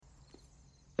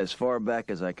As far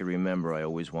back as I can remember, I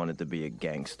always wanted to be a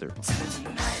gangster.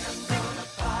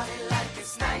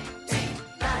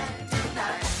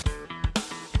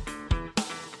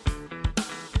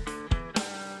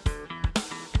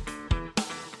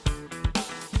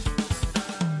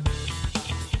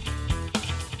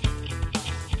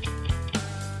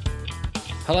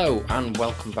 Hello and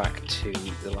welcome back to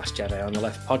the Last Jedi on the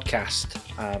Left podcast.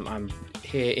 I'm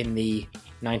here in the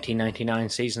 1999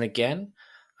 season again,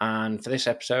 and for this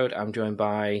episode I'm joined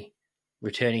by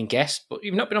returning guest, but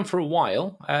you've not been on for a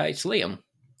while. It's Liam.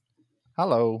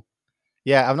 Hello.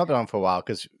 Yeah, I've not been on for a while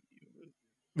because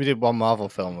we did one Marvel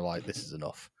film. We're like, this is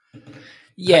enough.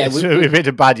 Yeah, we've had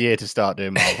a bad year to start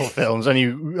doing Marvel films, and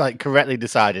you correctly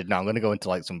decided, no, I'm going to go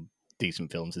into some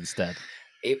decent films instead.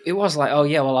 It was like, oh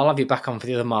yeah, well, I'll have you back on for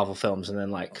the other Marvel films, and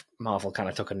then Marvel kind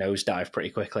of took a nosedive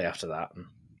pretty quickly after that.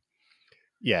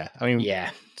 Yeah, I mean, yeah,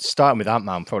 starting with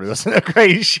Ant-Man probably wasn't a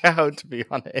great shout, to be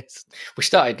honest. We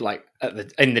started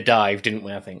in the dive, didn't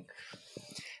we? I think.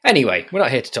 Anyway, we're not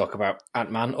here to talk about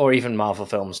Ant-Man or even Marvel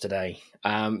films today.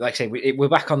 Like I say, we're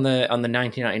back on the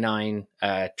 1999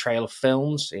 trail of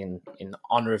films in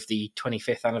honor of the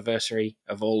 25th anniversary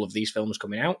of all of these films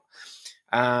coming out.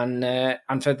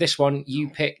 And for this one, you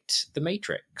picked The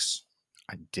Matrix.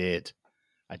 I did.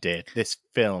 This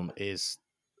film is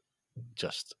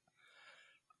just,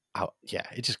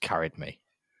 it just carried me.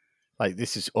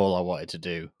 This is all I wanted to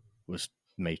do was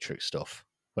Matrix stuff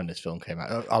when this film came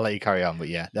out. I'll let you carry on, but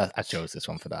yeah, I chose this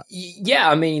one for that. Yeah,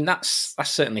 I mean that's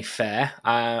certainly fair.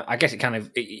 I guess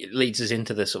it leads us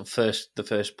into the sort of the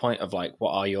first point of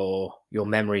what are your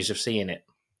memories of seeing it?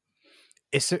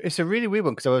 It's a really weird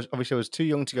one because I was too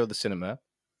young to go to the cinema.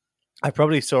 I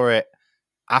probably saw it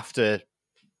after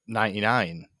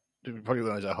 99, probably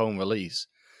when it was a home release.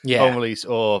 Yeah, home release,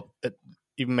 or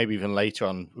even later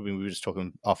on. We were just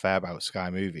talking off air about Sky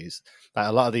Movies.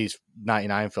 A lot of these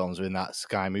 99 films were in that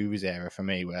Sky Movies era for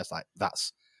me, whereas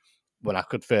that's when I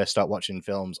could first start watching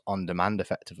films on demand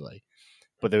effectively.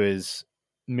 But there was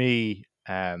me,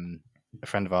 a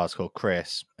friend of ours called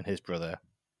Chris, and his brother,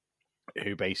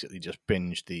 who basically just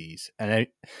binged these, and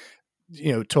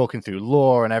talking through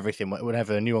lore and everything.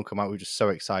 Whenever a new one come out, we were just so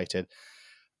excited,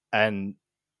 and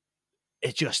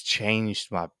it just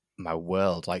changed my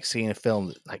world. Seeing a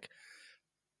film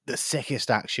the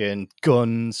sickest action,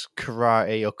 guns,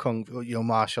 karate or kung fu,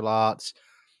 martial arts,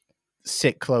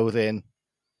 sick clothing.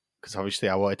 Because obviously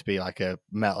I wanted to be a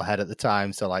metalhead at the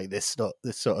time, so this sort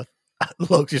of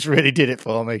look just really did it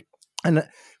for me. And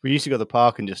we used to go to the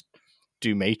park and just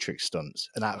do Matrix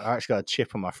stunts, and I actually got a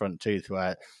chip on my front tooth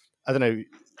where, I don't know,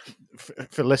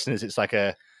 for listeners, it's like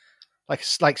a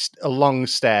long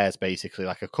stairs, basically,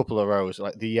 a couple of rows,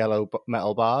 the yellow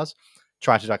metal bars.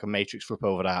 Tried to do a Matrix flip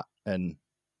over that and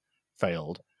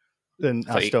failed, and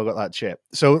I still got that chip.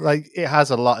 So it has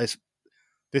a lot.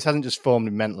 This hasn't just formed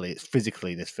me mentally; it's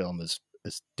physically. This film has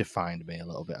defined me a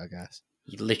little bit, I guess.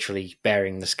 You're literally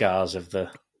bearing the scars of the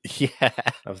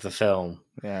of the film.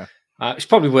 Yeah. It's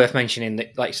probably worth mentioning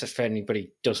that, for anybody who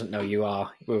doesn't know,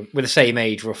 we're the same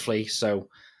age roughly. So,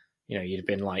 you'd have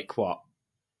been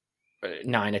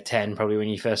 9 or 10 probably when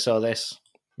you first saw this.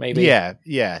 Maybe. Yeah,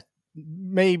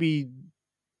 maybe.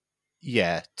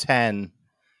 Yeah, 10,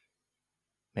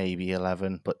 maybe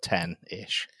 11, but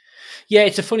 10-ish. Yeah,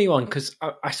 it's a funny one because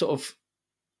I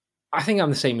think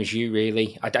I'm the same as you.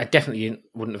 Really, I definitely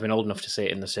wouldn't have been old enough to see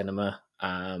it in the cinema.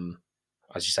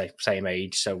 As you say, same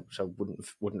age, so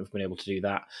wouldn't have been able to do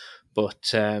that.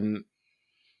 But I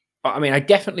mean, I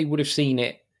definitely would have seen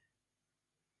it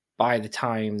by the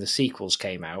time the sequels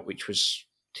came out, which was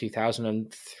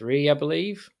 2003, I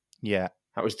believe. Yeah,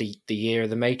 that was the year of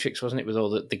the Matrix, wasn't it? With all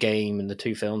the game and the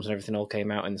two films and everything all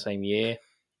came out in the same year.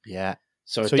 Yeah.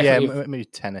 So yeah, maybe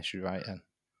 10-ish, right? Then.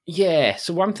 Yeah.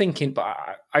 So I'm thinking, but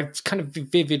I kind of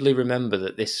vividly remember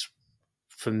that this,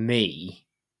 for me,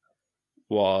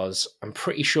 I'm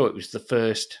pretty sure it was the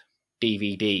first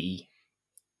DVD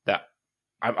that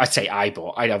I'd say I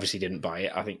bought. I obviously didn't buy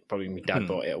it. I think probably my dad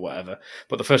bought it or whatever.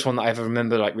 But the first one that I ever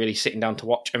remember really sitting down to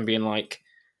watch and being I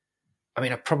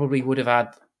probably would have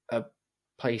had a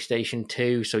PlayStation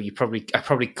 2, so I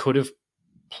probably could have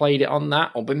played it on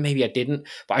that, but maybe I didn't.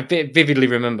 But I vividly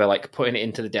remember putting it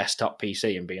into the desktop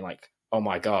PC and being oh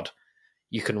my God,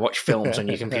 you can watch films on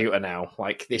your computer now.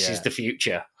 This is the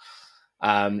future.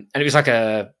 And it was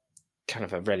a kind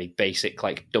of a really basic,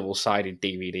 double-sided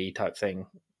DVD type thing.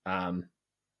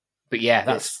 But yeah,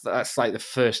 that's the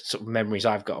first sort of memories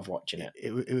I've got of watching it.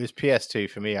 It was PS2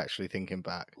 for me, actually, thinking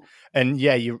back. And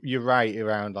yeah, you're right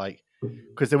around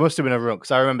because there must have been a run, because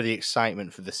I remember the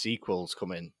excitement for the sequels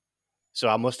coming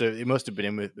So it must have been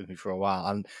in with me for a while,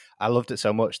 and I loved it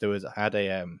so much. I had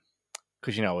a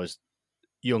because I was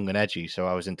young and edgy, so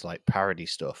I was into like parody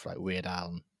stuff, like Weird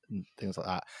Al and things like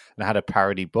that. And I had a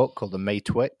parody book called The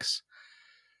Maytwix,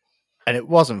 and it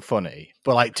wasn't funny,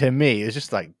 but like to me, it was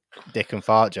just like dick and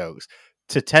fart jokes.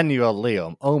 To 10-year-old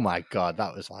Liam, oh my god,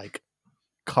 that was like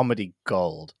comedy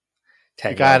gold.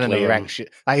 The guy had an erection.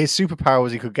 Like his superpower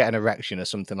was he could get an erection or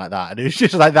something like that, and it was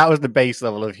just like that was the base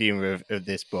level of humor of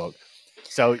this book.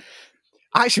 So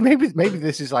actually, maybe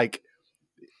this is like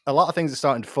a lot of things are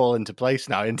starting to fall into place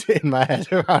now in my head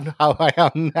around how I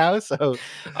am now. So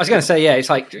I was going to say, yeah, it's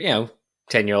like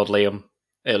 10-year-old Liam,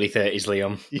 early 30s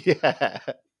Liam. Yeah,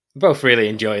 both really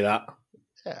enjoy that.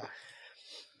 Yeah,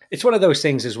 it's one of those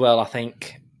things as well. I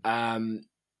think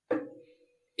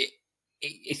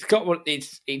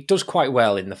it does quite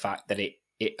well in the fact that it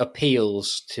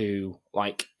appeals to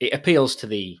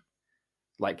the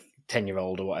like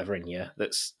 10-year-old or whatever in you.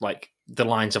 That's like the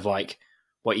lines of like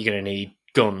what you're going to need.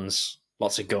 Guns,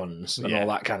 lots of guns, and all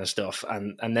that kind of stuff,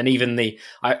 and then even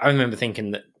I remember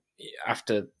thinking that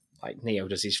after like Neo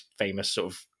does his famous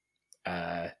sort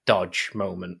of dodge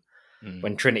moment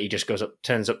when Trinity just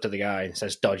turns up to the guy and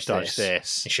says dodge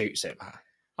this, and shoots him.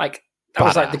 Like that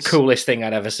was like the coolest thing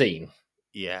I'd ever seen.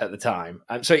 Yeah, at the time,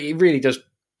 and so it really does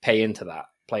play into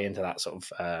that sort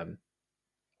of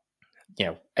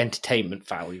entertainment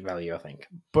value. I think,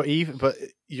 but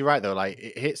you're right though. Like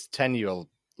it hits 10-year-old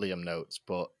Liam notes,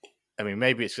 but I mean,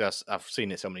 maybe it's just I've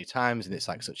seen it so many times and it's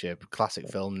like such a classic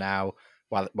film now.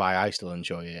 Why I still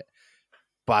enjoy it,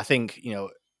 but I think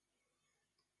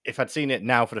if I'd seen it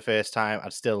now for the first time,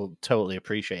 I'd still totally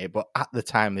appreciate it. But at the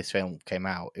time this film came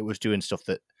out, it was doing stuff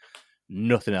that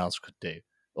nothing else could do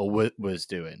or was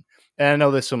doing. And I know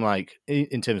there's some like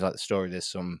in terms of like the story, there's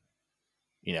some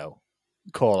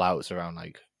call outs around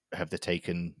like have they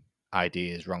taken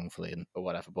ideas wrongfully or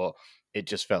whatever, but it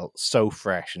just felt so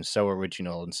fresh and so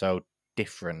original and so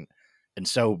different and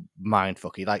so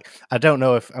mindfucky. Like I don't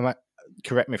know if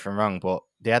correct me if I'm wrong, but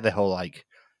they had the whole like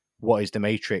what is the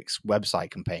Matrix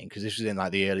website campaign, because this was in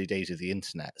like the early days of the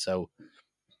internet. So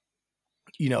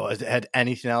had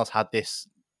anything else had this?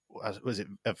 Was it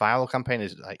a viral campaign?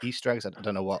 Is it like Easter eggs? I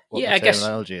don't know what the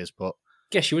terminology is, but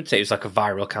I guess you would say it was like a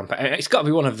viral campaign. It's got to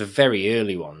be one of the very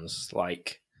early ones.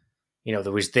 Like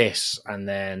there was this, and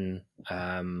then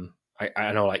I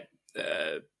know like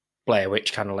Blair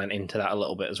Witch kind of went into that a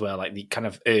little bit as well, like the kind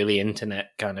of early internet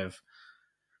kind of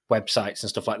websites and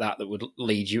stuff like that would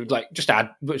lead you like just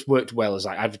which worked well as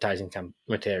like advertising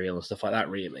material and stuff like that,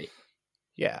 really.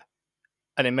 Yeah,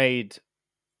 and it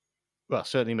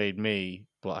certainly made me,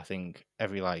 but I think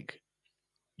every like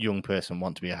young person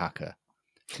want to be a hacker.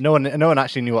 No one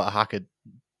actually knew what a hacker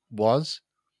was,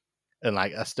 and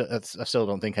like I still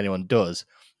don't think anyone does,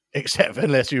 except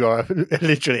unless you are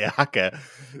literally a hacker.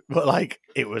 But like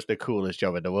it was the coolest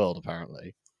job in the world,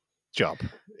 apparently.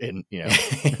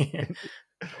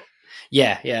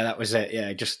 Yeah, that was it.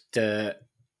 Yeah, just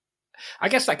I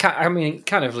guess that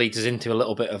kind of leads us into a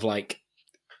little bit of like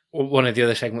one of the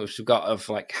other segments we've got of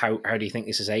like how do you think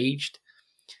this has aged?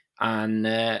 And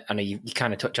I know you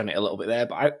kind of touch on it a little bit there,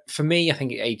 but for me, I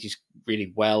think it ages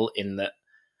really well in that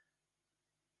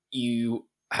you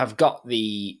have got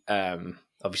the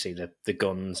obviously the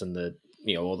guns and the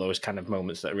all those kind of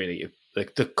moments that are really the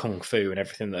kung fu and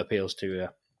everything that appeals to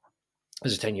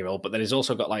as a 10-year-old, but then it's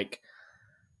also got like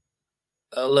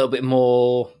a little bit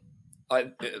more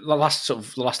like the last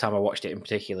time I watched it in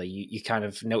particular, you kind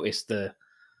of notice the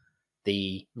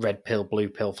red pill, blue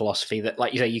pill philosophy that,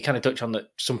 like you say, you kind of touch on that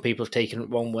some people have taken it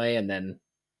one way, and then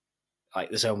like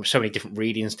there's so many different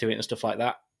readings to it and stuff like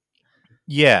that.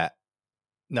 Yeah,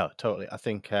 no, totally. I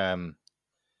think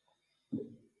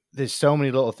there's so many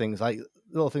little things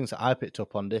that I picked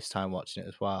up on this time watching it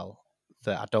as well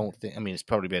that I don't think. I mean, it's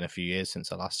probably been a few years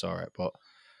since I last saw it, but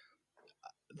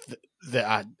that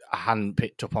I hadn't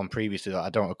picked up on previously, that I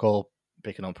don't recall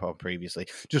picking up on previously.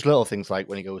 Just little things like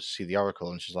when he goes to see the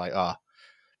Oracle and she's like, "Oh,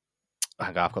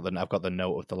 hang on, I've got the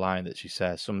note of the line that she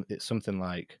says. It's something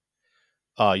like,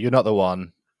 "Oh, you're not the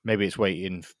one. Maybe it's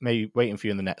waiting for you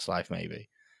in the next life, maybe."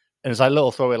 And it's like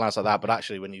little throwaway lines like that. But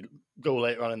actually, when you go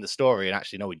later on in the story and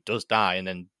actually know he does die, and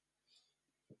then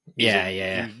he's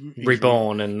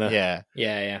reborn, and yeah.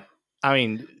 I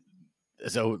mean,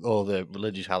 there's all the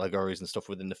religious allegories and stuff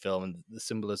within the film and the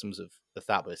symbolisms of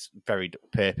that, but it's very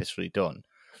purposefully done.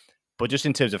 But just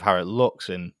in terms of how it looks,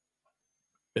 and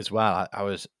as well, I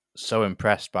was so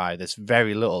impressed by this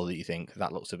very little that you think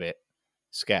that looks a bit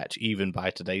sketch, even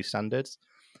by today's standards.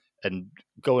 And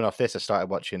going off this, I started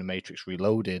watching The Matrix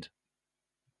Reloaded,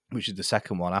 which is the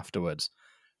second one afterwards.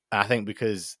 And I think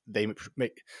because they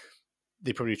make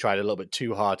they probably tried a little bit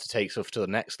too hard to take stuff to the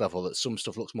next level. That some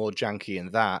stuff looks more janky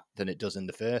in that than it does in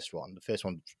the first one. The first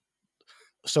one,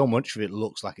 so much of it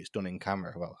looks like it's done in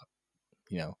camera. Well,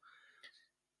 you know,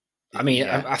 I mean,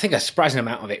 yeah. I think a surprising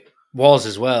amount of it was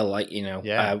as well. Like, you know,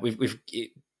 Yeah.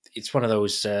 it's one of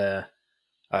those.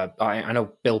 I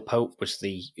know Bill Pope was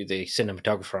the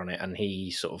cinematographer on it, and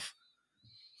he sort of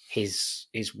his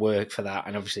work for that,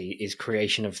 and obviously his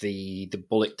creation of the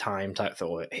bullet time type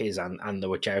thought, his and the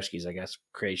Wachowskis, I guess,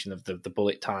 creation of the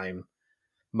bullet time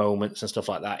moments and stuff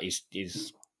like that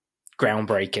is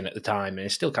groundbreaking at the time, and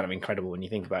it's still kind of incredible when you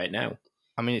think about it now.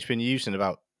 I mean, it's been used in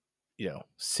about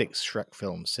 6 Shrek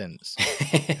films since,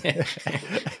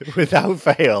 without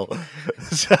fail.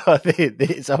 So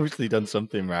it's obviously done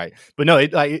something right. But no,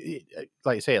 like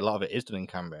you say, a lot of it is done in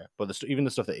camera. But even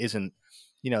the stuff that isn't,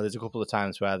 there's a couple of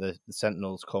times where the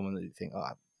Sentinels come and you think,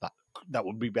 oh, that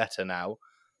would be better now.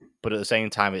 But at the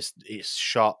same time, it's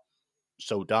shot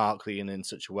so darkly and in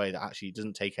such a way that actually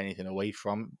doesn't take anything away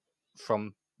from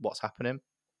what's happening.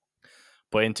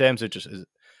 But in terms of just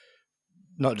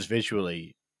not just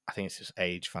visually, I think it's just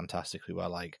aged fantastically well.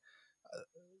 Like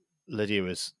Lydia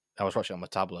I was watching it on my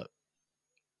tablet,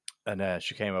 and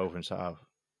she came over and said, "Oh,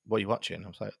 what are you watching?" I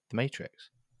was like, "The Matrix."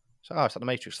 So, it's like The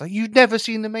Matrix. Like, you've never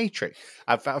seen The Matrix?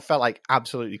 I felt like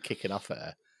absolutely kicking off at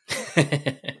her.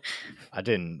 I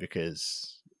didn't,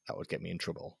 because that would get me in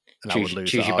trouble, and I would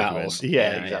lose choose the your argument. battles.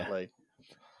 Yeah, exactly.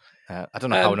 Yeah. I don't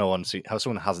know how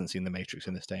someone hasn't seen The Matrix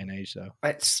in this day and age, though.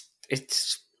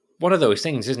 It's one of those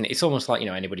things, isn't it? It's almost like,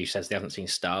 anybody who says they haven't seen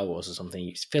Star Wars or something,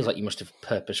 it feels like you must have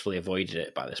purposefully avoided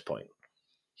it by this point.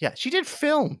 Yeah, she did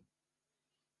film.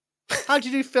 How do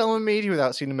you do film and media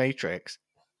without seeing The Matrix?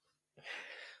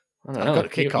 I've got to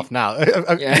kick off now.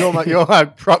 Yeah. You're my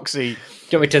proxy.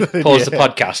 Do you want me to pause the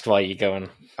podcast while you go on?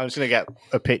 I'm just going to get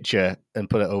a picture and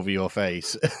put it over your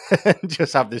face and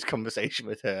just have this conversation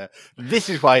with her. This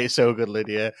is why it's so good,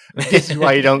 Lydia. This is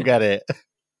why you don't get it.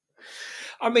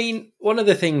 I mean, one of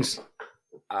the things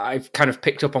I've kind of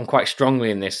picked up on quite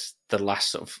strongly in the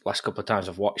last couple of times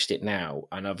I've watched it now,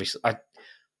 and obviously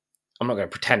I'm not going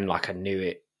to pretend like I knew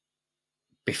it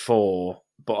before,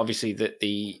 but obviously that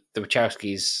the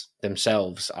Wachowskis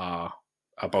themselves are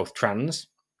both trans,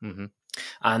 mm-hmm.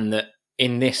 and that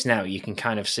in this now you can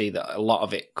kind of see that a lot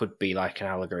of it could be like an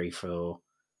allegory for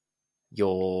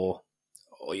your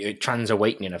trans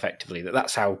awakening, effectively.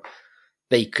 That's how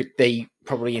they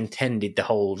probably intended the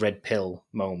whole red pill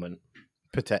moment.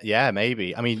 Yeah,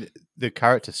 maybe. I mean, the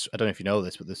character, I don't know if you know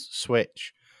this, but the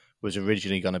Switch was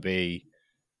originally going to be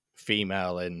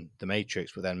female in The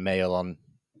Matrix, but then male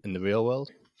in the real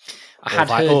world.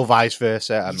 Or vice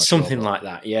versa. I'm not something sure, like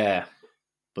that, yeah.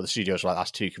 But the studios were like,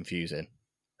 that's too confusing.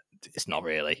 It's not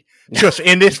really. Just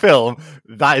in this film,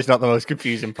 that is not the most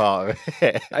confusing part of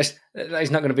it. That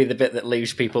is not going to be the bit that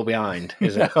leaves people behind,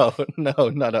 is it? No,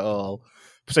 not at all.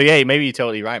 So yeah, maybe you're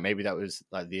totally right. Maybe that was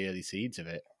like the early seeds of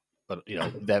it. But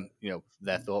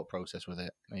their thought process with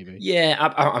it, maybe. Yeah,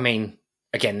 I mean,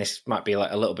 again, this might be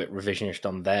like a little bit revisionist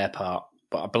on their part,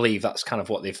 but I believe that's kind of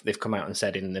what they've come out and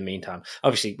said in the meantime.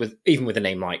 Obviously, even with a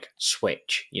name like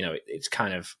Switch, it's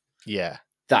kind of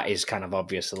that is kind of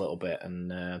obvious a little bit,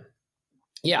 and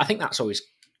I think that's always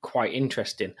quite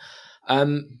interesting.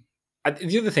 The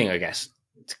other thing, I guess,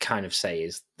 to kind of say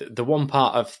is the one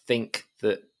part I think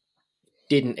that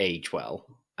didn't age well,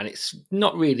 and it's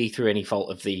not really through any fault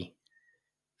of the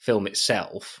film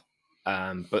itself,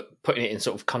 but putting it in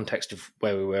sort of context of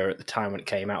where we were at the time when it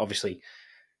came out, obviously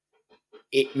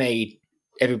it made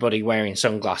everybody wearing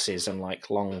sunglasses and like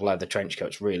long leather trench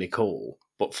coats really cool,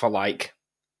 but for like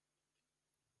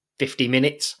 50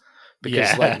 minutes,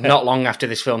 because like not long after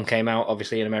this film came out,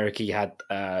 obviously in America you had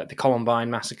the Columbine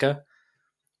massacre,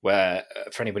 where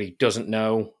for anybody who doesn't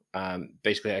know,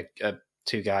 basically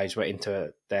two guys went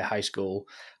into their high school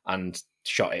and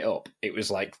shot it up. It was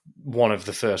like one of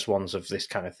the first ones of this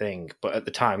kind of thing, but at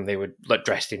the time they were like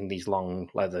dressed in these long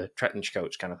leather trench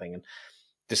coats kind of thing, and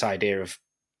this idea of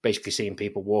basically seeing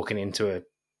people walking into a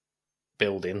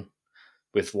building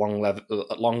with long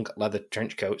leather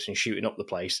trench coats and shooting up the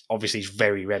place obviously is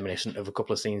very reminiscent of a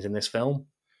couple of scenes in this film.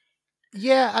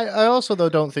 Yeah, I also though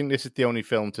don't think this is the only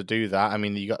film to do that. I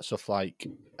mean, you got stuff like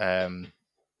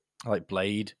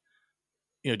Blade.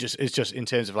 It's just in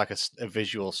terms of like a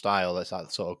visual style, that's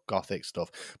that sort of gothic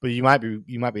stuff. But you might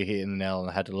be hitting the nail on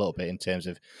the head a little bit in terms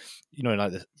of,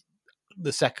 like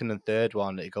the second and third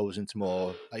one, it goes into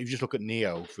more. Like, if you just look at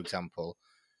Neo, for example,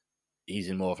 he's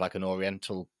in more of like an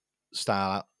Oriental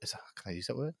style. Can I use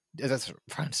that word? That's what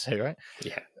I'm trying to say, right?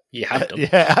 Yeah, you have done.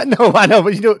 Yeah, I know,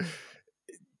 but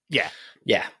yeah,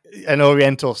 yeah, an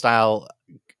Oriental style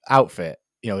outfit.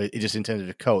 it just in terms of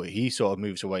the coat, he sort of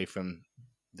moves away from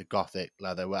the gothic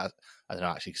leather. Whereas, I don't know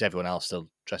actually, because everyone else still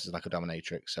dresses like a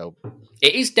dominatrix. So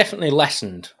it is definitely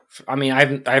lessened. I mean, I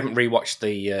haven't rewatched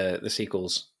the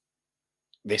sequels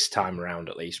this time around,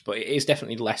 at least, but it is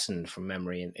definitely lessened from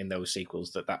memory in those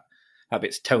sequels. That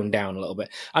bit's toned down a little bit.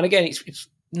 And again, it's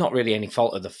not really any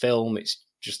fault of the film. It's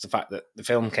just the fact that the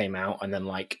film came out and then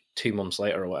like 2 months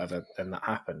later or whatever, then that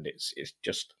happened. It's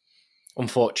just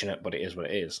unfortunate, but it is what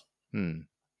it is.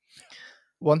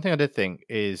 One thing I did think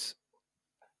is,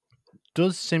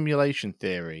 does simulation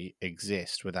theory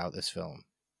exist without this film?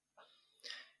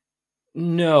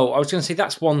 No, I was going to say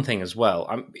that's one thing as well.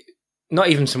 I'm not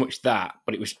even so much that,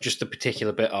 but it was just a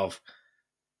particular bit of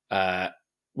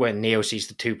when Neo sees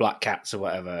the 2 black cats or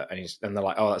whatever, and they're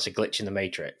like, "Oh, that's a glitch in the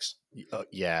Matrix."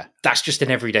 Yeah, that's just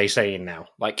an everyday saying now.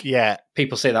 Like, yeah,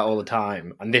 people say that all the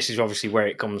time, and this is obviously where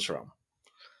it comes from.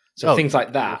 So things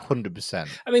like that, 100%.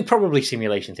 I mean, probably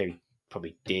simulation theory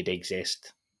probably did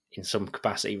exist in some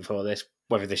capacity before this.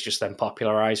 Whether this just then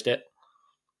popularized it,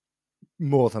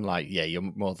 more than likely, yeah, you're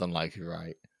more than likely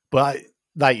right. But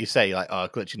like you say, like, oh,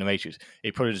 glitch in the Matrix,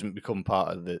 it probably doesn't become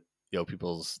part of the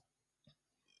people's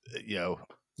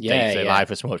day-to-day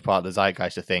life as much part of the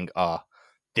zeitgeist to think, oh,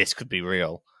 this could be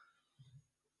real.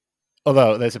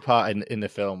 Although there's a part in the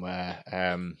film where,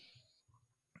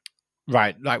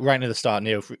 right near the start,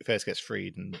 Neo first gets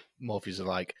freed, and Morpheus is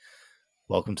like,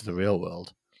 "Welcome to the real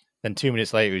world." Then 2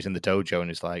 minutes later, he's in the dojo and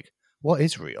he's like, "What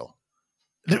is real?"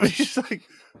 It was just like,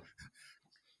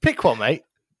 pick one, mate.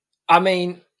 I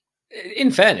mean,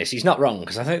 in fairness, he's not wrong,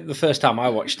 because I think the first time I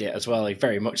watched it as well, he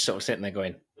very much sort of sitting there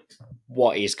going,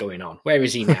 what is going on? Where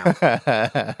is he now?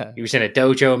 He was in a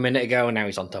dojo a minute ago, and now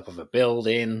he's on top of a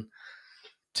building.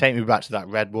 Take me back to that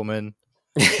red woman.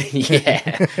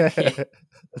 Yeah.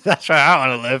 That's where I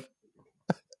want to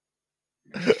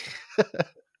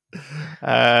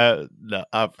live. No,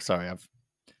 I'm sorry.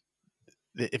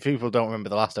 If people don't remember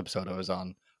the last episode I was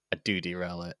on, I do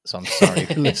derail it, so I'm sorry,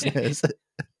 listeners.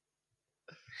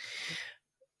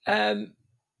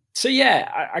 So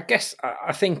yeah, I guess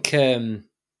I think any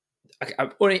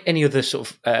other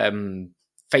sort of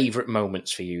favorite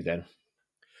moments for you then?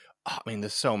 I mean,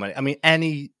 there's so many. I mean,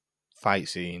 any fight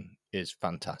scene is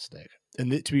fantastic.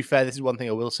 And to be fair, this is one thing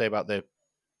I will say about the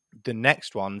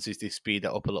next ones is they speed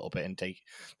it up a little bit and they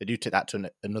do take that to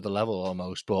another level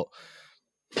almost. But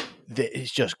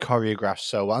it's just choreographed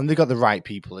so well, and they got the right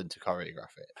people in to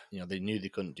choreograph it. They knew they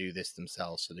couldn't do this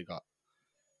themselves, so they got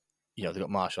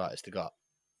martial artists.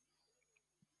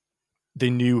 They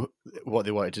knew what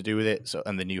they wanted to do with it,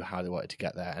 and they knew how they wanted to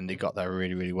get there, and they got there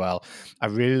really, really well. I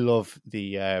really love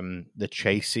the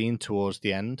chase scene towards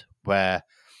the end where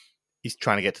he's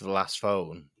trying to get to the last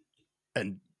phone,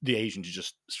 and the agent is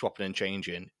just swapping and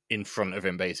changing in front of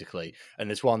him, basically. And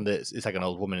there's one that's it's like an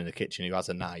old woman in the kitchen who has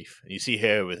a knife, and you see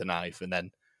her with a knife, and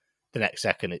then the next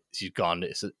second she's gone.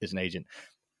 It's an agent.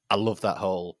 I love that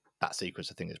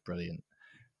sequence. I think it's brilliant.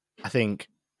 I think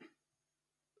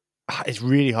it's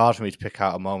really hard for me to pick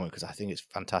out a moment because I think it's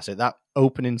fantastic. That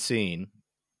opening scene,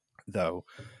 though,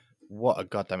 what a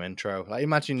goddamn intro. Like,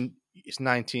 imagine it's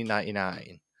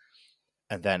 1999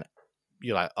 and then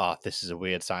you're like, oh, this is a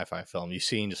weird sci-fi film. You've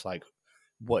seen just like,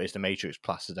 what is the Matrix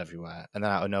plastered everywhere? And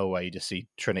then out of nowhere, you just see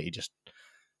Trinity just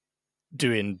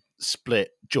doing split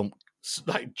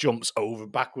jumps over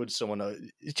backwards.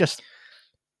 It's just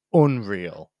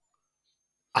unreal.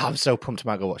 I'm so pumped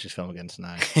to go watch this film again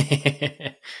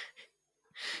tonight.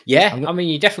 Yeah, I mean,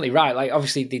 you're definitely right. Like,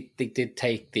 obviously, they did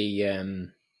take the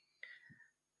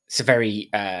it's a very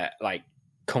like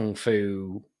kung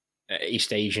fu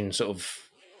East Asian sort of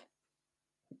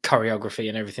choreography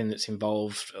and everything that's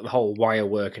involved. The whole wire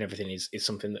work and everything is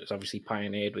something that's obviously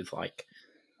pioneered with like.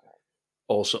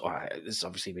 Also, there's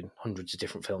obviously been hundreds of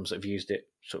different films that have used it,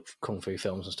 sort of kung fu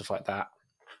films and stuff like that.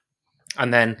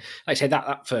 And then, like I say,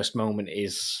 that first moment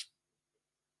is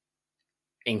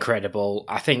incredible.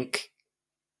 I think.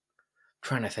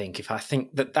 Trying to think if I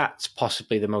think that's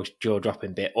possibly the most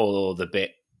jaw-dropping bit, or the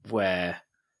bit where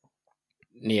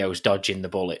Neo's dodging the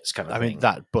bullets, kind of thing. I mean,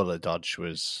 that bullet dodge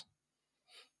was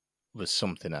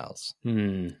something else,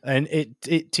 and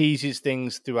it teases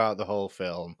things throughout the whole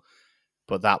film,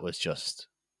 but that was just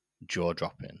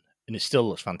jaw-dropping, and it still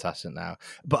looks fantastic now.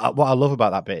 But what I love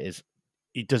about that bit is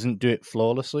he doesn't do it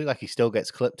flawlessly. Like, he still gets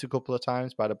clipped a couple of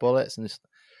times by the bullets, and it's.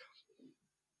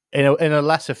 In a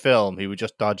lesser film, he would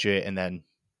just dodge it and then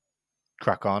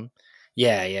crack on.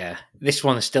 Yeah. This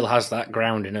one still has that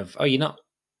grounding of, oh, you're not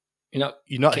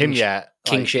him yet.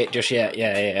 King shit just yet.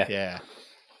 Yeah.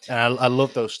 And I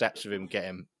love those steps of him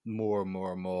getting more and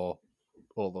more and more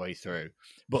all the way through.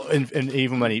 But and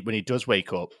even when he does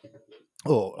wake up,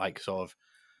 or like sort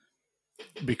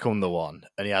of become the one,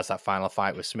 and he has that final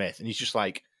fight with Smith, and he's just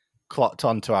like clocked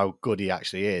on to how good he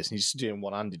actually is, and he's just doing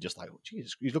one-handed, just like,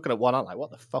 Jesus, he's looking at one hand like,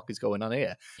 what the fuck is going on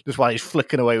here? Just while he's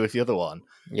flicking away with the other one.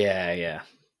 Yeah.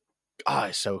 Oh,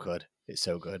 it's so good. It's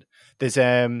so good. There's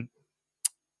a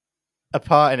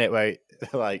part in it where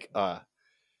like,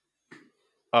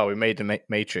 we made the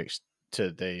Matrix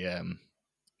to the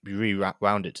we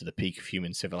rewound it to the peak of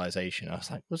human civilization. I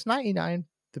was like, was 99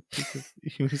 the peak of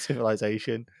human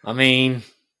civilization? I mean,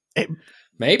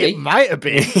 maybe it might have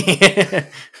been.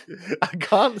 I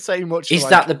can't say much. Is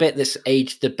that the bit that's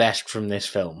aged the best from this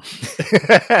film?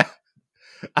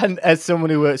 And as someone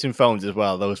who works in phones as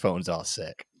well, those phones are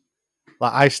sick.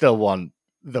 Like, I still want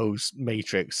those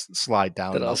Matrix slide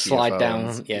down. That'll slide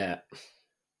down, yeah.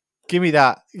 Give me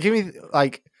that. Give me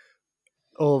like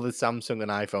all the Samsung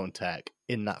and iPhone tech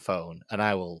in that phone, and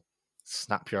I will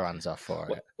snap your hands off for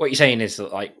it. What you're saying is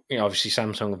that, like, you know, obviously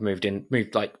Samsung have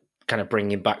moved like kind of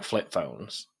bringing back flip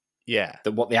phones. Yeah.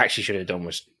 That what they actually should have done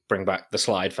was bring back the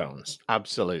slide phones.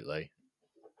 Absolutely.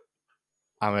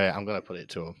 I'm going to put it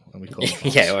to him when we call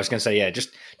him. Yeah, I was going to say, yeah,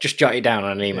 just jot it down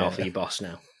on an email for your boss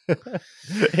now.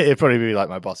 It'd probably be like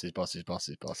my boss's boss's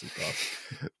boss's boss's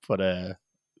boss, but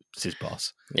it's his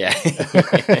boss. Yeah.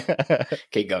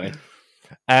 Keep going.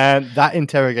 And that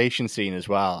interrogation scene as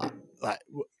well, like,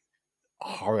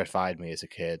 horrified me as a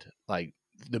kid. Like,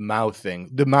 the mouth thing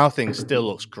still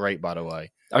looks great, by the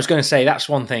way. I was going to say, that's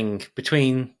one thing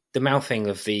between the mouth thing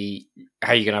of the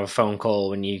how you're going to have a phone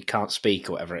call when you can't speak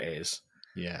or whatever it is.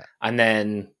 Yeah. And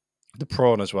then the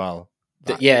prawn as well.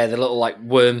 The little like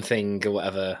worm thing or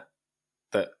whatever.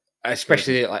 That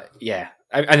especially like, yeah.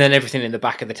 And then everything in the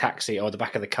back of the taxi or the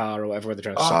back of the car or whatever, where they're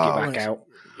trying to suck it back out.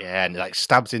 Yeah, and it like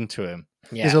stabs into him.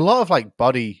 Yeah. There's a lot of like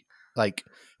body, like,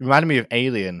 reminded me of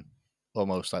Alien,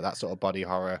 almost like that sort of body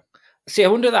horror. See, I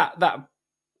wonder that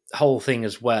whole thing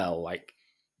as well, like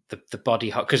the body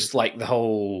horror, because like the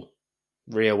whole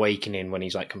reawakening when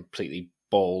he's like completely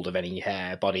bald of any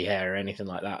body hair or anything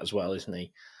like that as well, isn't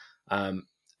he? And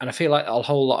I feel like a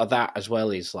whole lot of that as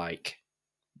well is like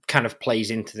kind of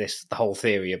plays into the whole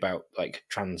theory about like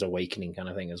trans awakening kind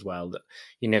of thing as well, that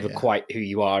you're never quite who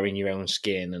you are in your own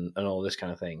skin and all this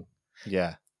kind of thing.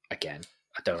 Yeah. Again,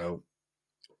 I don't know.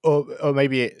 Or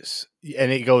maybe it's,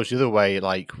 and it goes the other way,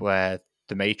 like where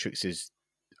the Matrix is,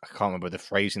 I can't remember the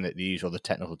phrasing that they use or the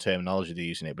technical terminology they're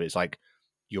using it, but it's like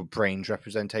your brain's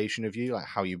representation of you, like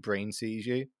how your brain sees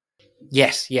you.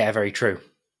 Yes, yeah, very true.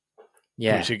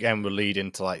 Yeah. Which again would lead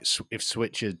into like, if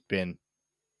Switch had been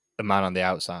a man on the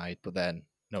outside, but then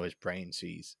no, his brain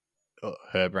sees,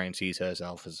 her brain sees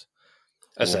herself as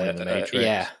a in the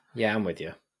Matrix. Yeah, I'm with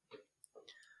you.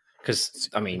 Because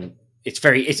I mean, it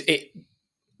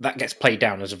that gets played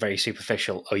down as a very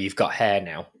superficial. Oh, you've got hair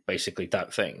now, basically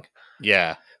that thing.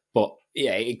 Yeah, but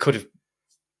yeah, it could have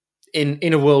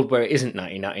in a world where it isn't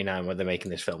 1999, where they're making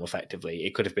this film effectively,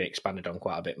 it could have been expanded on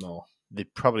quite a bit more. They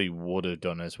probably would have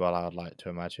done as well. I'd like to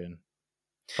imagine.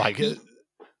 Like,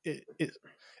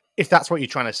 if that's what you're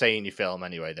trying to say in your film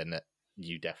anyway, then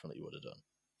you definitely would have done.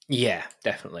 Yeah,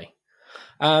 definitely.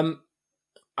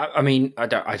 I mean, I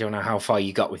don't know how far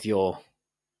you got with your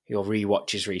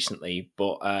rewatches recently,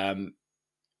 but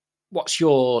what's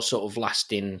your sort of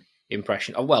lasting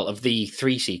impression? Oh, well, of the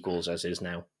 3 sequels as is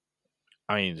now.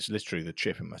 I mean, it's literally the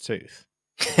chip in my tooth.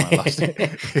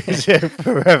 It's a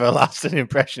forever lasting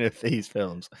impression of these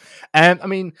films. I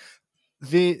mean,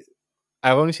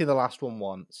 I've only seen the last one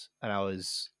once, and I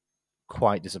was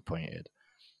quite disappointed.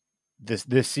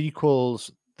 The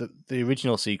sequels, the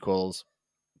original sequels,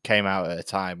 came out at a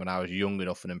time when I was young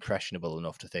enough and impressionable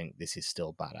enough to think this is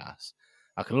still badass.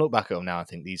 I can look back at them now and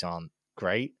think these aren't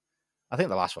great. I think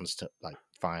the last one's like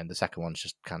fine. The second one's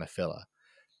just kind of filler.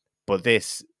 But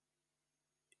this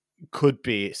could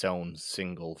be its own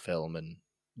single film, and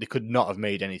they could not have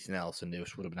made anything else, and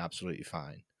this would have been absolutely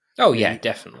fine. Oh yeah,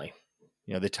 definitely.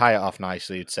 You know, they tie it off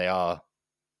nicely. You'd say,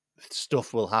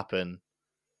 stuff will happen,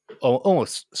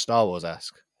 almost Star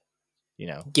Wars-esque. You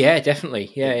know, yeah,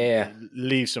 definitely, yeah.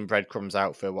 Leave some breadcrumbs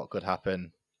out for what could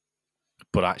happen,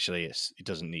 but actually, it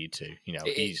doesn't need to. You know,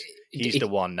 he's the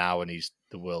one now, and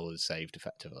the world is saved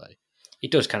effectively.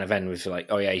 It does kind of end with like,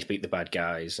 oh yeah, he's beat the bad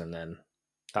guys, and then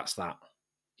that's that.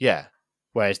 Yeah.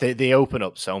 Whereas they open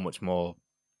up so much more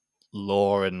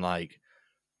lore, and like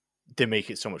they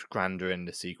make it so much grander in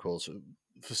the sequels.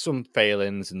 For some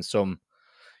failings and some,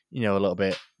 you know, a little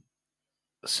bit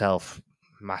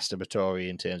self-masturbatory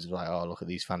in terms of like, oh, look at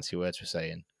these fancy words we're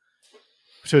saying.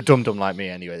 To a dum-dum like me,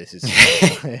 anyway, this is...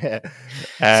 yeah.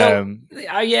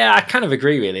 Yeah, I kind of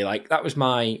agree, really. Like, that was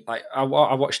my... Like, I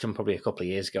watched them probably a couple of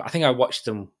years ago. I think I watched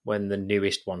them when the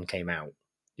newest one came out.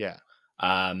 Yeah.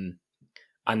 And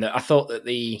I thought that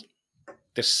the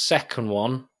second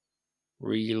one,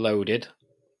 Reloaded,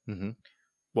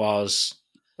 was...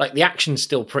 Like, the action's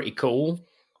still pretty cool.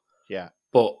 Yeah.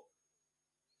 But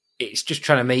it's just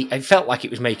trying to make... It felt like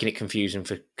it was making it confusing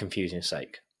for confusing's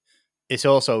sake. It's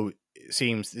also... It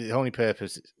seems the only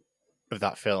purpose of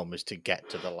that film is to get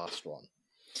to the last one.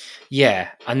 Yeah,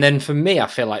 and then for me, I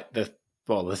feel like the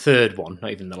third one,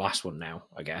 not even the last one now,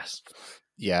 I guess.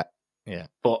 Yeah.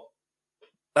 But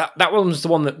that one's the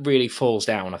one that really falls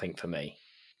down, I think, for me.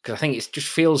 Because I think it just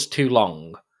feels too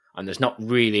long, and there's not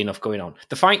really enough going on.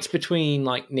 The fights between,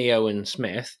 like, Neo and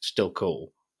Smith, still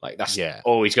cool. Like, that's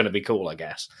always going to be cool, I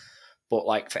guess. But,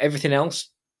 like, for everything else,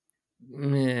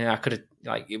 I could have,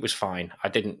 like, it was fine. I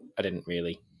didn't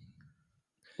really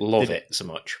love it so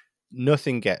much.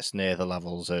 Nothing gets near the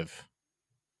levels of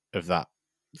that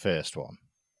first one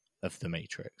of The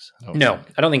Matrix. No,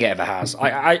 I don't think it ever has.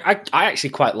 I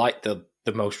actually quite like the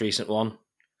most recent one.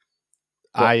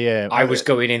 I was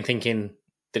going in thinking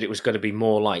that it was going to be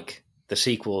more like the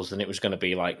sequels than it was going to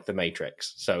be like The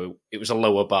Matrix. So it was a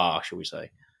lower bar, shall we say?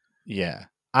 Yeah,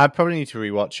 I probably need to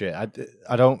rewatch it.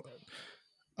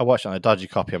 I watched it on a dodgy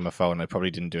copy on my phone. I probably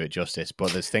didn't do it justice,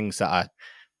 but there's things that I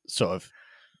sort of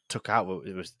took out.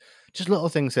 It was just little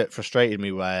things that frustrated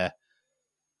me, where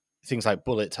things like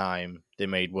bullet time they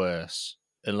made worse,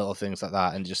 and little things like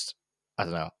that. And just, I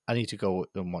don't know. I need to go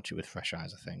and watch it with fresh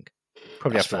eyes, I think.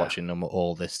 Probably That's after fair. watching them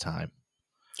all this time.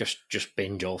 Just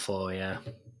binge all four, yeah.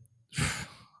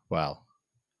 Well,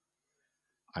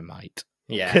 I might.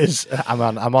 Yeah. Because I'm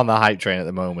on the hype train at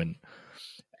the moment.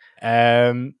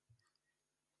 One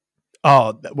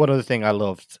other thing I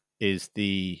loved is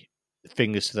the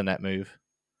fingers to the net move.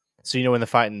 So, you know, when they're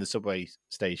fighting in the subway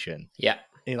station, Yeah.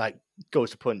 he like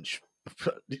goes to punch.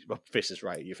 My fist is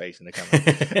right, you're facing the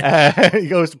camera. He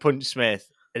goes to punch Smith,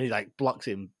 and he like blocks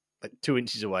him like 2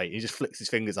 inches away. He just flicks his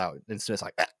fingers out, and Smith's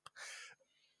like,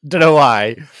 don't know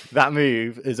why. That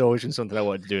move has always been something I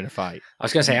wanted to do in a fight. I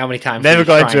was going to say, how many times? Never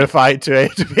got into a fight to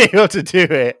be able to do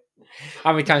it.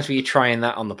 How many times were you trying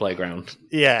that on the playground?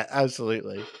 Yeah,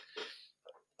 absolutely.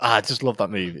 I just love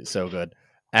that move. It's so good.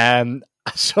 I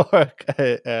saw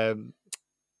a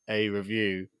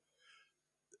review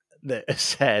that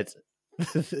said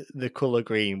the color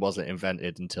green wasn't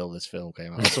invented until this film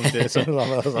came out. Something along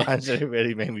those lines, and it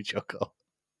really made me chuckle.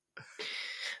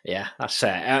 Yeah, that's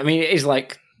fair. I mean, it is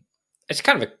like, it's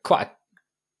kind of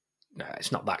no,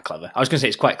 it's not that clever. I was going to say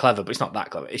it's quite clever, but it's not that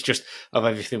clever. It's just of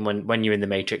everything when you're in the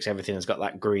Matrix, everything has got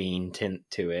that green tint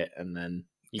to it, and then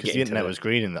you get the internet was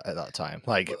green at that time.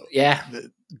 Like, yeah,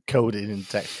 the coding and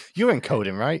text. You're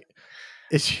encoding, right?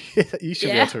 You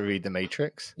should be able to read the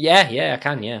Matrix. Yeah, I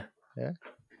can. Yeah.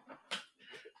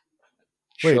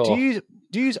 Wait, sure. do you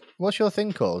use what's your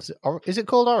thing called? Is it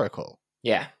called Oracle?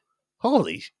 Yeah.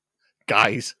 Holy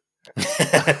guys!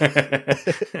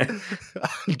 I'm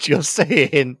just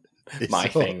saying. My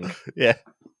thing. Yeah.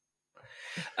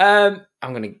 I'm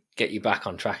going to get you back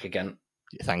on track again.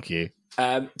 Thank you.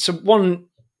 So one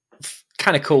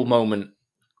kind of cool moment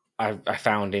I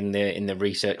found in the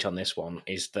research on this one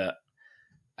is that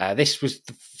this was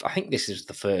I think this is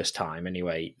the first time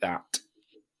anyway that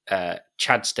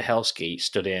Chad Stahelski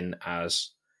stood in as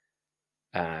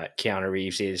Keanu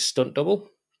Reeves' stunt double.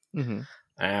 Mm-hmm.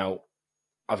 Now,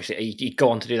 obviously, he'd go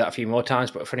on to do that a few more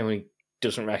times, but for anyone who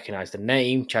doesn't recognise the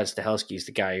name, Chad Stahelski is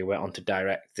the guy who went on to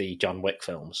direct the John Wick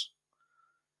films.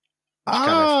 Kind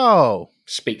of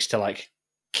speaks to like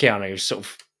Keanu's sort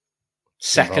of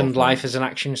second life as an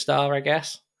action star, I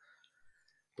guess.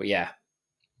 But yeah,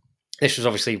 this was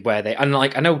obviously where I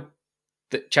know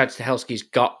that Chad Stahelski's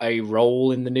got a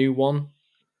role in the new one.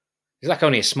 It's like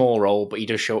only a small role, but he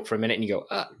does show up for a minute, and you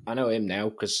go, I know him now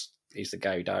because he's the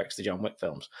guy who directs the John Wick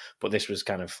films. But this was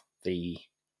kind of the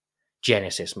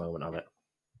genesis moment of it.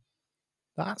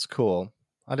 That's cool.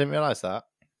 I didn't realise that.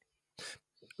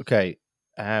 Okay,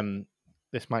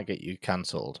 this might get you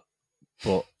cancelled,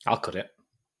 but I'll cut it.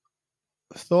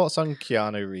 Thoughts on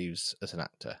Keanu Reeves as an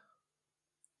actor?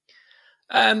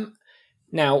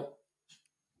 Now,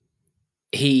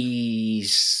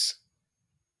 he's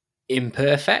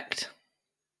imperfect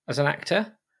as an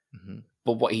actor,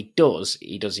 but what he does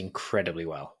incredibly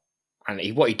well. And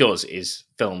what he does is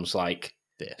films like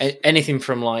this. Anything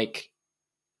from like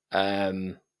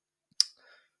Bill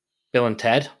and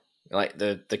Ted, like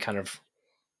the kind of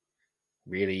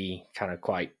really kind of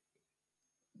quite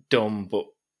dumb, but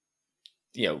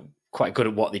quite good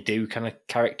at what they do kind of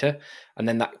character, and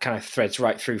then that kind of threads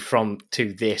right through from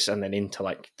to this and then into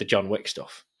like the John Wick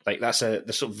stuff. Like that's the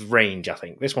sort of range. I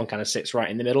think this one kind of sits right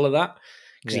in the middle of that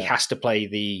because he has to play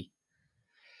the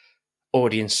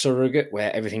audience surrogate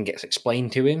where everything gets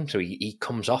explained to him, so he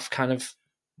comes off kind of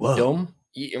dumb.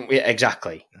 Yeah,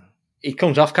 exactly. He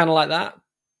comes off kind of like that,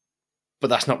 but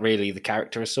that's not really the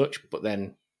character as such. But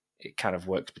then it kind of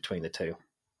works between the two.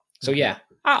 So yeah,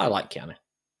 I like Keanu.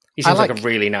 He seems like a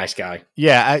really nice guy.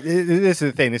 Yeah, this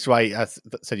is the thing. This is why I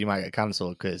said you might get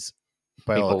cancelled, because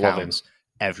by all accounts,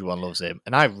 everyone loves him.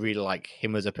 And I really like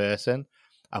him as a person.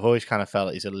 I've always kind of felt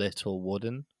like he's a little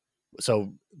wooden.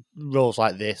 So roles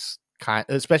like this,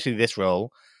 especially this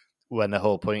role, when the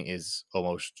whole point is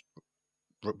almost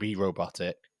be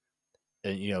robotic,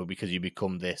 and because you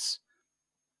become this,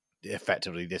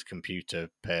 effectively this computer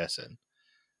person.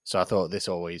 So I thought this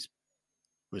always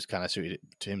was kind of suited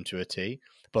to him to a T.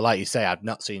 But like you say,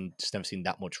 just never seen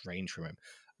that much range from him.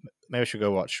 Maybe I should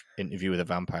go watch Interview with a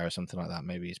Vampire or something like that.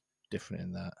 Maybe he's different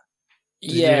in that.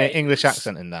 Does he do an English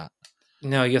accent in that?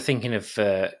 No, you're thinking of.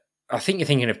 I think you're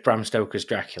thinking of Bram Stoker's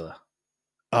Dracula.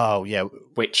 Oh yeah,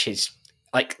 which is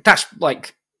that's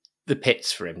like the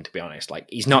pits for him, to be honest. Like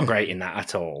he's not great in that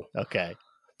at all. Okay,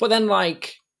 but then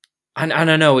and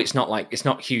I know it's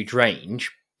not huge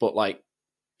range, but like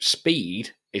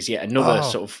Speed is yet another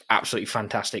sort of absolutely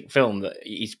fantastic film that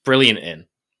he's brilliant in.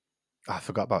 I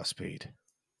forgot about Speed.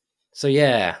 So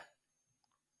yeah,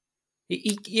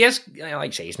 he has, like I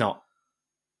say, he's not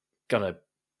gonna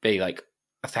be like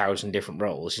 1,000 different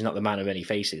roles. He's not the man of many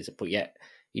faces, but yet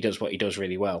he does what he does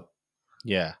really well.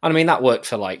 Yeah, and I mean that worked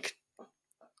for like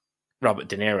Robert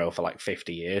De Niro for like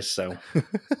 50 years. So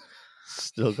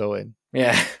still going.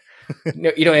 Yeah.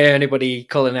 No, you don't hear anybody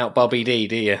calling out Bobby D,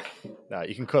 do you? No,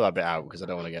 you can cut that bit out because I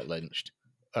don't want to get lynched.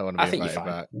 I want to be I think you're fine.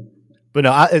 Back. But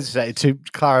no, as I say, to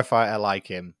clarify, I like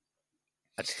him.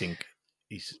 I just think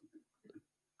he's,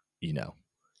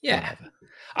 yeah.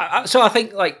 So I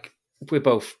think like we're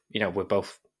both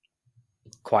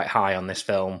quite high on this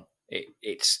film.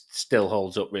 It still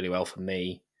holds up really well for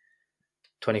me.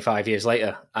 25 years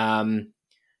later,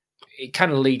 it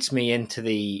kind of leads me into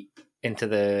the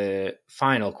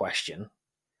final question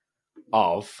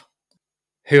of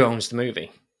who owns the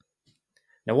movie.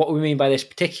 Now, what we mean by this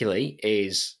particularly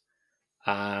is,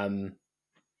 who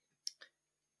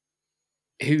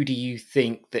do you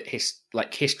think that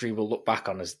history will look back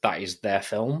on as that is their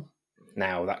film?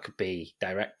 Now, that could be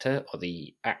director or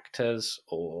the actors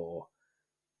or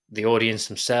the audience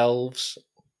themselves,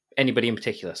 anybody in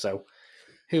particular. So,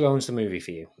 who owns the movie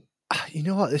for you? You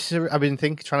know what? I've been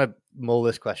trying to mull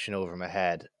this question over my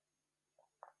head.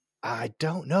 I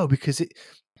don't know, because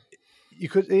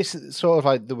it's sort of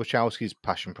like the Wachowskis'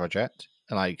 passion project,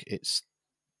 and like it's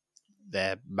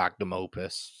their magnum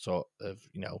opus, sort of.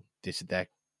 This is their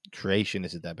creation,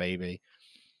 this is their baby.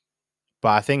 But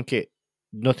I think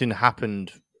nothing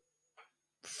happened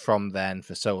from then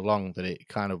for so long that it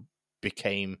kind of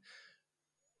became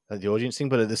the audience thing.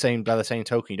 But by the same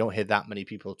token, you don't hear that many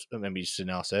people, maybe just in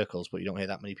our circles, but you don't hear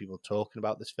that many people talking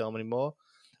about this film anymore.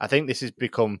 I think this has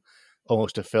become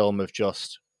almost a film of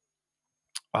just,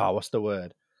 what's the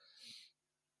word?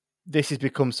 This has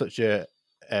become such a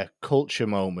culture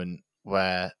moment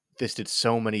where this did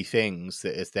so many things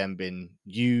that has then been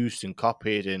used and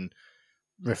copied and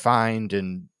refined.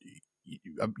 And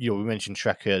we mentioned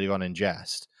Shrek earlier on in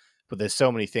jest, but there's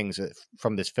so many things that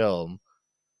from this film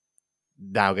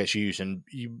now gets used, and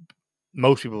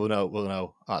most people will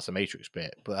know that's a Matrix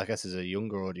bit, but I guess there's a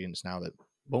younger audience now that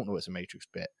won't know it's a Matrix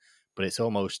bit. But it's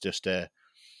almost just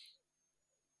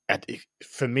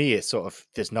for me, it's sort of,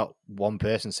 there's not one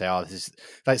person say, this is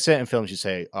like certain films you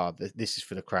say, this is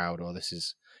for the crowd, or this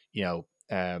is,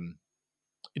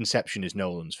 Inception is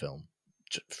Nolan's film,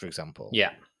 for example.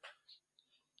 Yeah.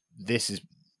 This is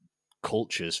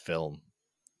culture's film,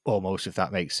 almost, if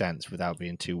that makes sense, without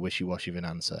being too wishy-washy of an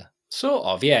answer. Sort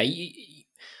of, yeah.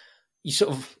 You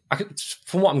sort of,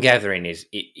 from what I'm gathering, is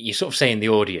you're sort of saying the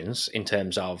audience in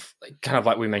terms of, kind of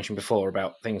like we mentioned before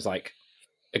about things like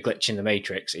a glitch in the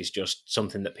Matrix is just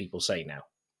something that people say now.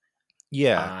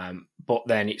 Yeah. But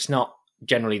then it's not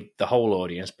generally the whole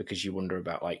audience, because you wonder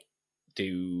about, like,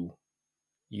 do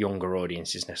younger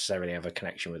audiences necessarily have a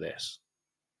connection with this?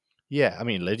 Yeah, I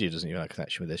mean, Lydia doesn't even have a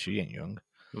connection with this. She ain't young.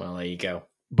 Well, there you go.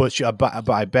 But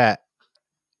I bet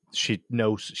she'd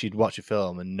watch a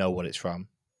film and know what it's from.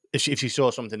 If she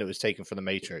saw something that was taken from the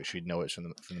Matrix, she'd know it's from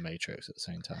the Matrix at the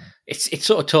same time. It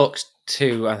sort of talks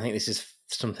to, I think this is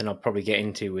something I'll probably get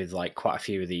into with like quite a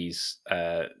few of these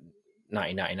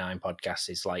 1999 podcasts,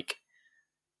 is like,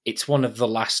 it's one of the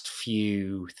last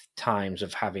few times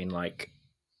of having like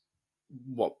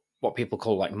what people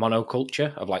call like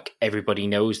monoculture of like everybody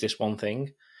knows this one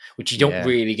thing, which you don't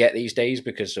really get these days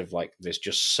because of like there's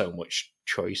just so much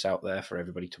choice out there for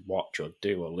everybody to watch or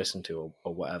do or listen to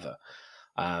or whatever.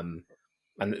 And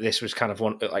this was kind of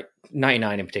one, like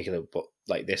 99 in particular, but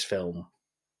like this film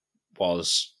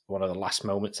was one of the last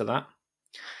moments of that.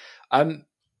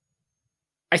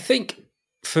 I think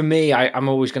for me, I'm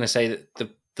always going to say that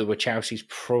the Wachowskis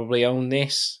probably own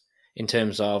this in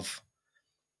terms of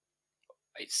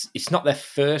it's not their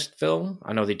first film.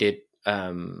 I know they did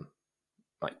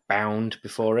like Bound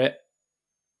before it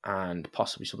and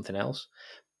possibly something else.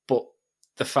 But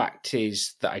the fact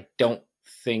is that I don't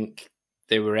think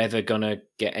they were ever going to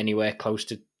get anywhere close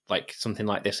to like something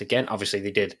like this again. Obviously,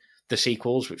 they did the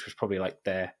sequels, which was probably like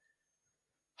their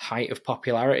height of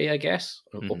popularity, I guess,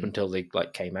 up until they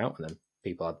like came out, and then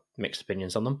people had mixed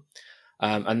opinions on them.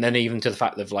 And then even to the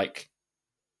fact of like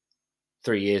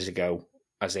 3 years ago,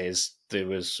 as is, there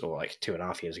was, or like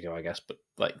 2.5 years ago, I guess, but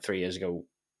like 3 years ago,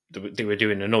 they were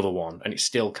doing another one, and it's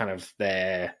still kind of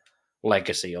their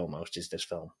legacy almost, is this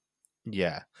film.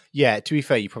 Yeah. Yeah, to be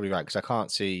fair, you're probably right, because I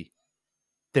can't see...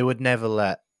 They would never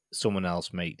let someone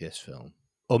else make this film,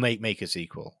 or make a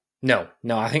sequel. No,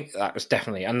 I think that was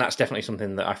definitely, and that's definitely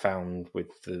something that I found with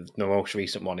the most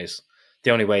recent one, is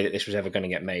the only way that this was ever going to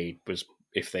get made was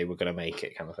if they were going to make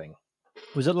it, kind of thing.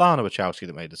 Was it Lana Wachowski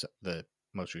that made the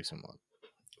most recent one?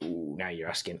 Ooh, now you're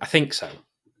asking. I think so.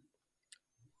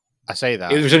 I say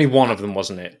that. It was only one of them,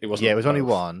 wasn't it? It wasn't. Yeah, it was only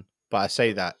one, but I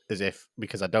say that as if,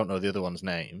 because I don't know the other one's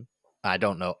name. I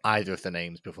don't know either of the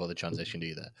names before they transitioned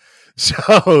either.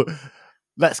 So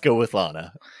let's go with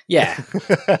Lana. Yeah,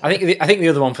 I think the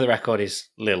other one for the record is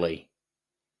Lily.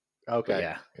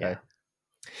 Okay. Yeah.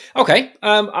 Okay.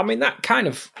 I mean, that kind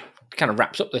of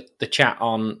wraps up the chat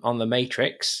on the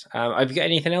Matrix. Have you got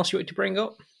anything else you want to bring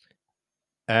up?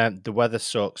 The weather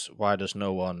sucks. Why does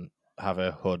no one have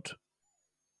a hood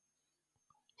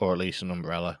or at least an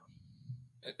umbrella?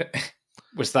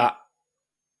 Was that?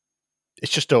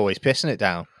 It's just always pissing it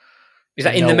down. Is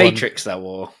that in the Matrix though,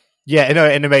 or? Yeah, no,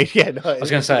 in the Matrix. Yeah, no, I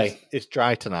was going to say it's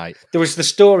dry tonight. There was the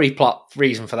story plot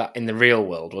reason for that in the real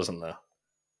world, wasn't there?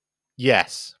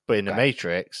 Yes, but in the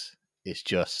Matrix, it's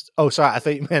just... Oh, sorry, I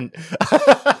thought you meant...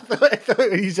 I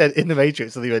thought you said in the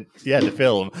Matrix, and you went, yeah, the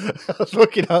film. I was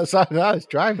looking outside, and it's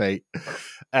dry, mate.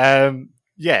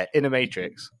 Yeah, in the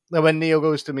Matrix. Now, when Neo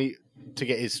goes to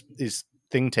get his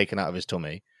thing taken out of his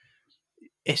tummy,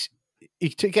 he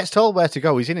gets told where to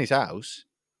go. He's in his house,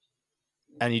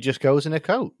 and he just goes in a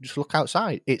coat. Just look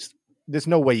outside. There's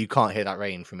no way you can't hear that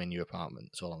rain from in your apartment.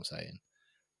 That's all I'm saying.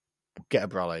 Get a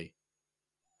brolly.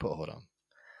 Put a hood on.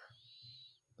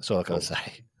 That's all I gotta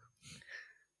say.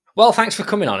 Well, thanks for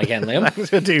coming on again, Liam. Thanks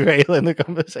for derailing the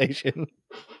conversation.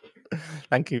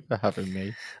 Thank you for having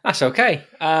me. That's okay.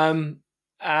 And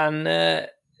have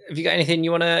you got anything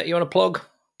you wanna plug?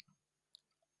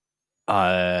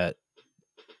 Yeah,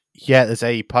 there's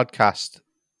a podcast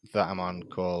that I'm on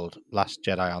called Last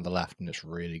Jedi on the Left, and it's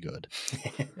really good.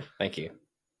 Thank you.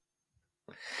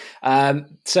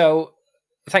 So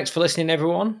thanks for listening,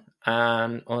 everyone.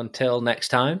 And until next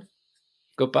time,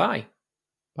 goodbye.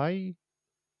 Bye.